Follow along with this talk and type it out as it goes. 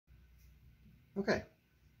Okay,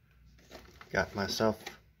 got myself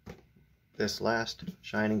this last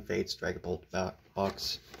Shining Fates Dragapult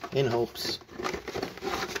box in hopes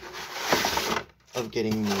of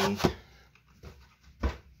getting me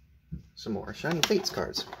some more Shining Fates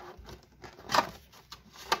cards.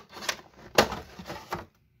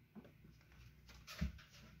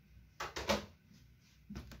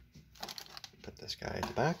 Put this guy at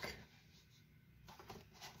the back.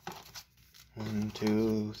 1,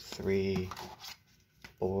 2, 3,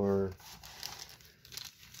 4,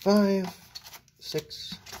 5,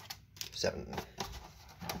 6, 7.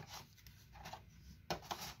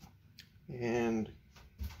 And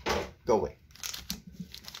go away.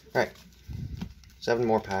 Alright. 7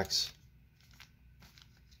 more packs.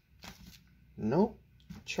 No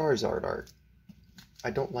Charizard art.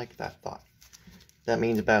 I don't like that thought. That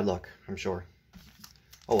means bad luck, I'm sure.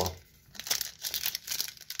 Oh well.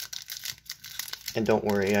 And don't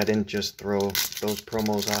worry, I didn't just throw those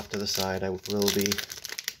promos off to the side. I will be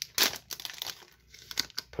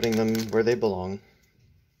putting them where they belong.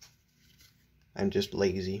 I'm just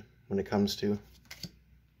lazy when it comes to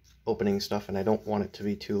opening stuff, and I don't want it to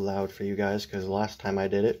be too loud for you guys, because the last time I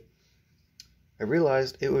did it, I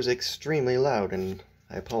realized it was extremely loud, and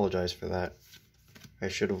I apologize for that. I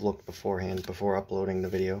should have looked beforehand before uploading the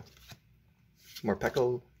video.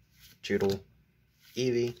 Morpeko, Choodle,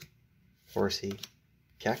 Eevee, Horsey,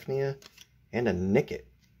 Cacnea, and a Nickit.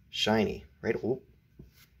 Shiny, right? Oh,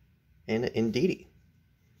 and Indeedee.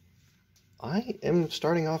 I am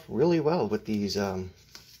starting off really well with these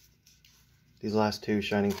last 2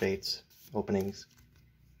 Shining Fates openings.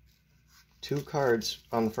 2 cards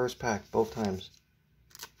on the first pack, both times.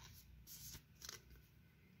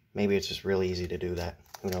 Maybe it's just really easy to do that.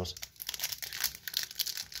 Who knows?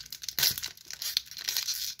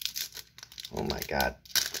 Oh my god.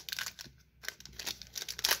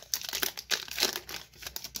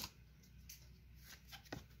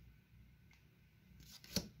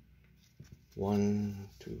 One,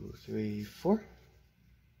 2, 3, 4.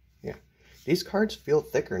 Yeah. These cards feel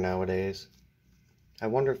thicker nowadays. I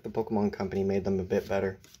wonder if the Pokemon Company made them a bit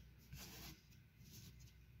better.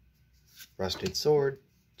 Rusted Sword,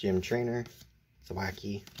 Gym Trainer,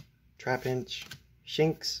 Thwackey, Trapinch,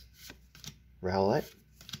 Shinx, Rowlet,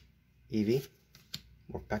 Eevee,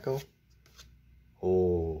 Morpeko.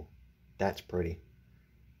 Oh, that's pretty.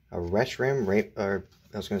 A Reshiram,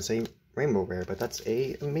 I was going to say Rainbow Rare, but that's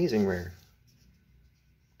a Amazing Rare.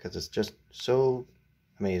 Because it's just so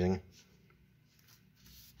amazing.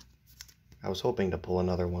 I was hoping to pull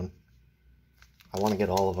another one. I want to get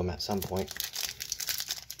all of them at some point.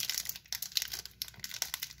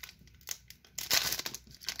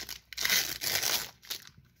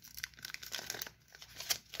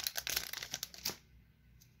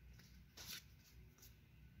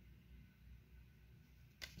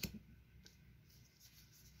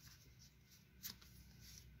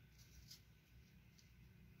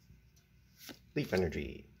 Leaf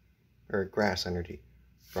Energy, or Grass Energy.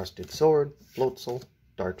 Rusted Sword, Floatzel,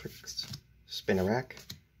 Dartrix, Spinarak,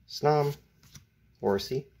 Snom,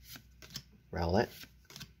 Horsey, Rowlet,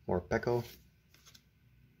 Morpeko.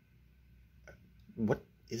 What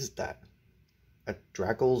is that? A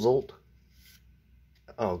Dragapult?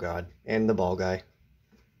 Oh god, and the ball guy.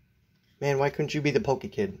 Man, why couldn't you be the Poke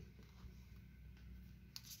Kid?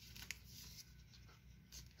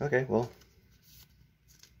 Okay, well,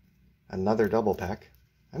 another double pack.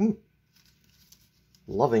 I'm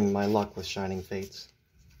loving my luck with Shining Fates.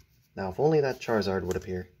 Now, if only that Charizard would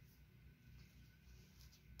appear.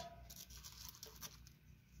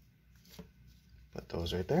 Put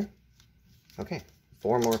those right there. Okay,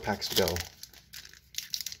 4 more packs to go.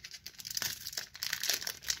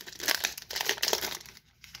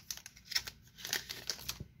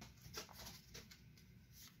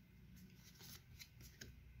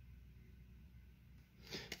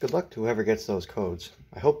 Good luck to whoever gets those codes.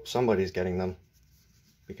 I hope somebody's getting them,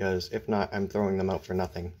 because if not, I'm throwing them out for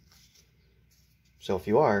nothing. So if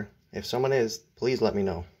you are, if someone is, please let me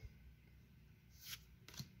know.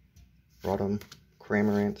 Rotom,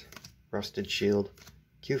 Cramorant, Rusted Shield,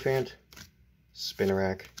 Cufant,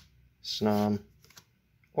 Spinarak, Snom,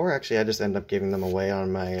 or actually I just end up giving them away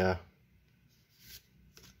on my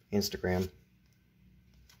Instagram.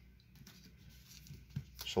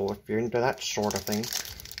 So if you're into that sort of thing.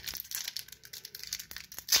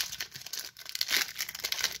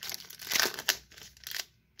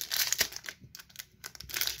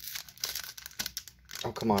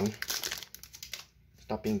 Oh, come on.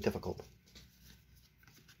 Stop being difficult.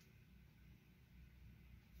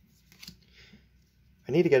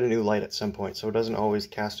 I need to get a new light at some point so it doesn't always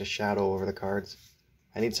cast a shadow over the cards.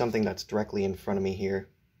 I need something that's directly in front of me here.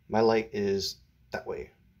 My light is that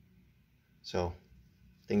way, so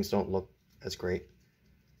things don't look as great.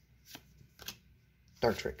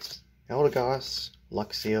 Dartrix, Eldegoss,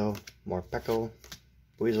 Luxio, Morpeko,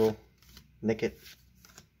 Weasel, Nickit,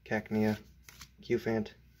 Cacnea, Cufant,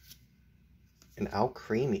 an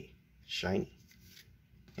Alcremie, shiny,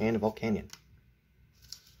 and a Volcanion.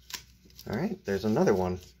 Alright, there's another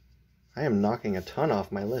one. I am knocking a ton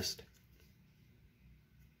off my list.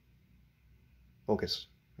 Focus.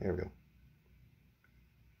 There we go.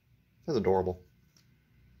 That's adorable.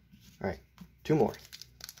 Alright, 2 more.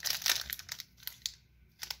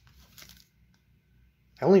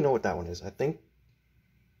 I only know what that one is. I think...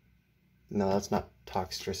 No, that's not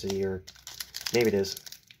Toxtricity, or... Maybe it is.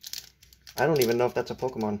 I don't even know if that's a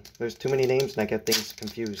Pokemon. There's too many names and I get things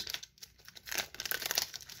confused.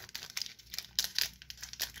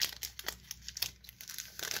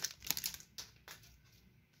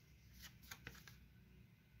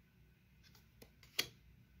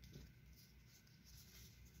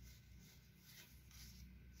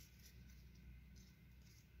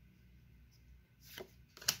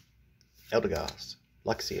 Eldegoss,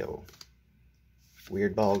 Luxio,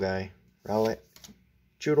 Weird Ball Guy, Rowlet,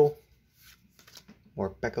 Choodle,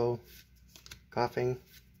 Morpeko, Coughing,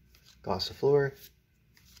 Gossifleur,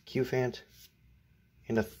 Cufant,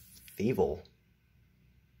 and a Thievul.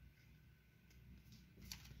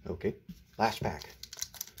 Okay, last pack.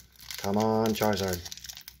 Come on, Charizard.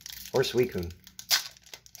 Or Suicune.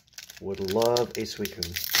 Would love a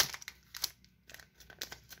Suicune.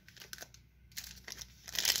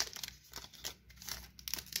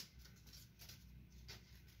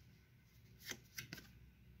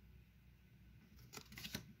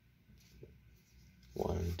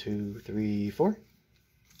 One, two, three, four.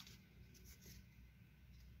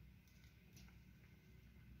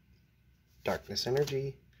 Darkness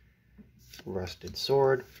Energy, Rusted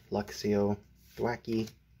Sword, Luxio, Thwackey,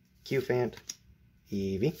 Cufant,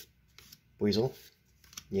 Eevee, Weasel,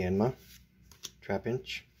 Yanma,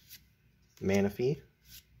 Trapinch, Manaphy,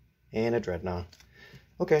 and a Dreadnought.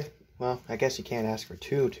 Okay, well, I guess you can't ask for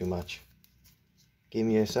too much. Give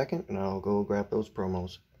me a second and I'll go grab those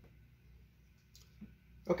promos.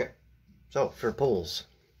 Okay, so for pulls,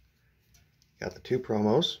 got the 2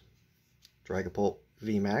 promos, Dragapult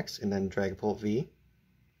Vmax and then Dragapult V.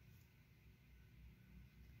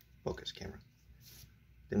 Focus camera.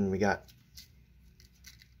 Then we got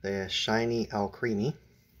the shiny Alcremie,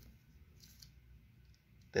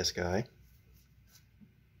 this guy,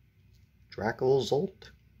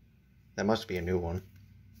 Dragapult, that must be a new one,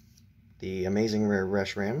 the amazing rare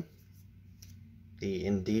Reshiram, the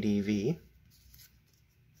Indeedee V,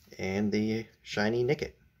 and the shiny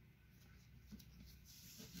Nickit.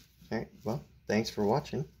 Alright, well, thanks for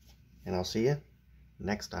watching, and I'll see you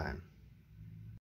next time.